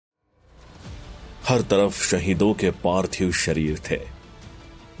हर तरफ शहीदों के पार्थिव शरीर थे।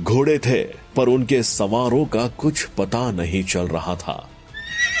 घोड़े थे, पर उनके सवारों का कुछ पता नहीं चल रहा था।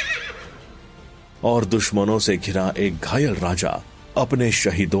 और दुश्मनों से घिरा एक घायल राजा अपने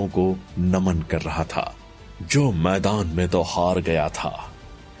शहीदों को नमन कर रहा था, जो मैदान में तो हार गया था,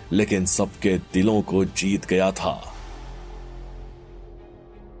 लेकिन सबके दिलों को जीत गया था।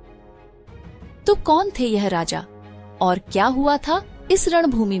 तो कौन थे यह राजा और क्या हुआ था इस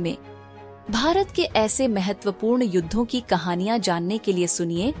रणभूमि में? भारत के ऐसे महत्वपूर्ण युद्धों की कहानियां जानने के लिए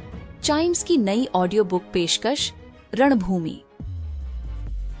सुनिए चाइम्स की नई ऑडियो बुक पेशकश रणभूमि।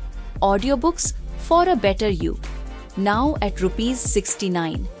 Audio books for a better you, now at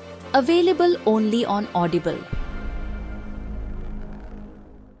 ₹69, available only on Audible.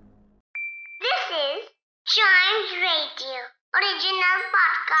 This is Chimes Radio original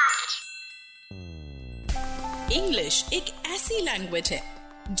podcast. English एक ऐसी लैंग्वेज है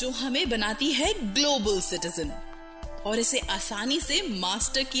जो हमें बनाती है ग्लोबल सिटीजन और इसे आसानी से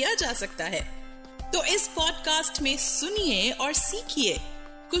मास्टर किया जा सकता है। तो इस पॉडकास्ट में सुनिए और सीखिए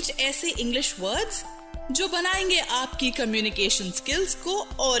कुछ ऐसे इंग्लिश वर्ड्स जो बनाएंगे आपकी कम्युनिकेशन स्किल्स को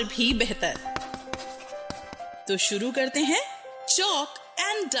और भी बेहतर। तो शुरू करते हैं chalk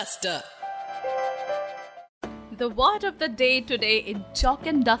and duster. The word of the day today in Chalk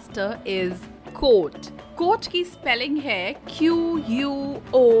and Duster is quote. Quote की spelling है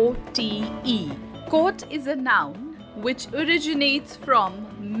Quote. Quote is a noun which originates from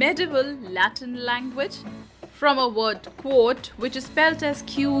medieval Latin language from a word quote which is spelled as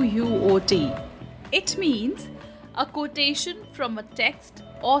Quot. It means a quotation from a text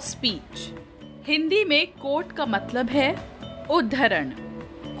or speech. Hindi में quote का मतलब है उद्धरण।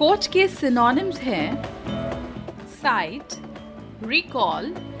 quote के synonyms हैं cite,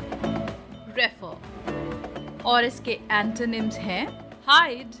 recall, refer और इसके antonyms हैं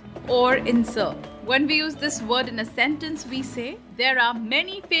hide or insert. When we use this word in a sentence, we say there are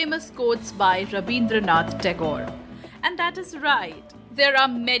many famous quotes by Rabindranath Tagore. And that is right. There are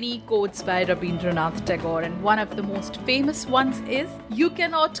many quotes by Rabindranath Tagore, and one of the most famous ones is, "You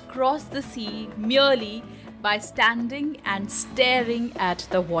cannot cross the sea merely by standing and staring at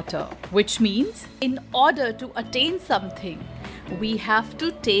the water." Which means, in order to attain something, we have to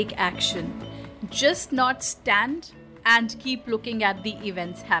take action. Just not stand and keep looking at the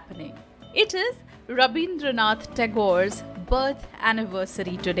events happening. It is Rabindranath Tagore's birth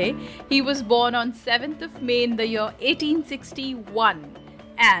anniversary today. He was born on 7th of May in the year 1861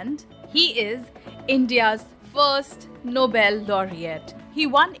 and he is India's first Nobel laureate. He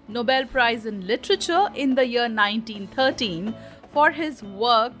won Nobel Prize in Literature in the year 1913 for his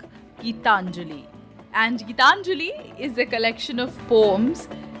work Gitanjali. And Gitanjali is a collection of poems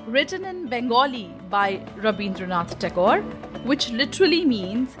written in Bengali by Rabindranath Tagore, which literally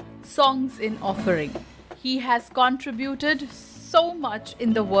means songs in offering. He has contributed so much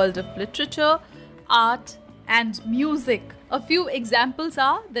in the world of literature, art, and music. A few examples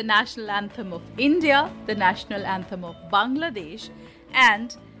are the national anthem of India, the national anthem of Bangladesh,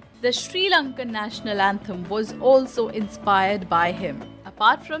 and the Sri Lankan national anthem was also inspired by him.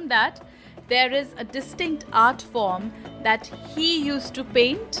 Apart from that, there is a distinct art form that he used to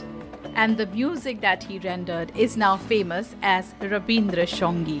paint, and the music that he rendered is now famous as Rabindra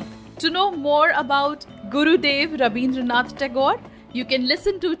Sangeet. To know more about Gurudev Rabindranath Tagore, you can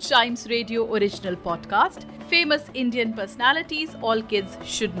listen to Chimes Radio original podcast, Famous Indian Personalities All Kids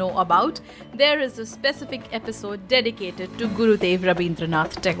Should Know About. There is a specific episode dedicated to Gurudev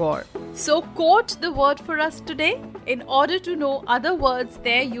Rabindranath Tagore. So quote the word for us today. In order to know other words,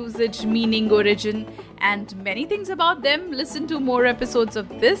 their usage, meaning, origin, and many things about them, listen to more episodes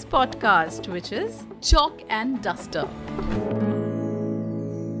of this podcast, which is Chalk and Duster.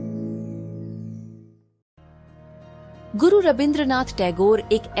 गुरु रविंद्रनाथ टैगोर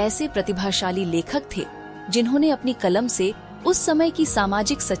एक ऐसे प्रतिभाशाली लेखक थे जिन्होंने अपनी कलम से उस समय की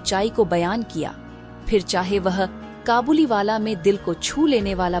सामाजिक सच्चाई को बयान किया, फिर चाहे वह काबुलीवाला में दिल को छू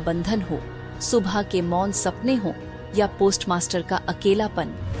लेने वाला बंधन हो, सुबह के मौन सपने हो या पोस्टमास्टर का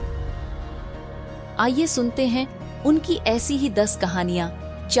अकेलापन। आइए सुनते हैं उनकी ऐसी ही 10 कहानियां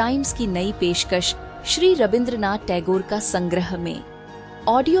चाइम्स की नई पेशकश श्री रविंद्रनाथ टैगोर का संग्रह में।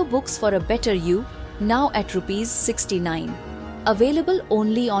 Audio books for a better you, now at ₹69, available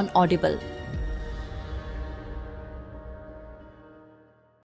only on Audible.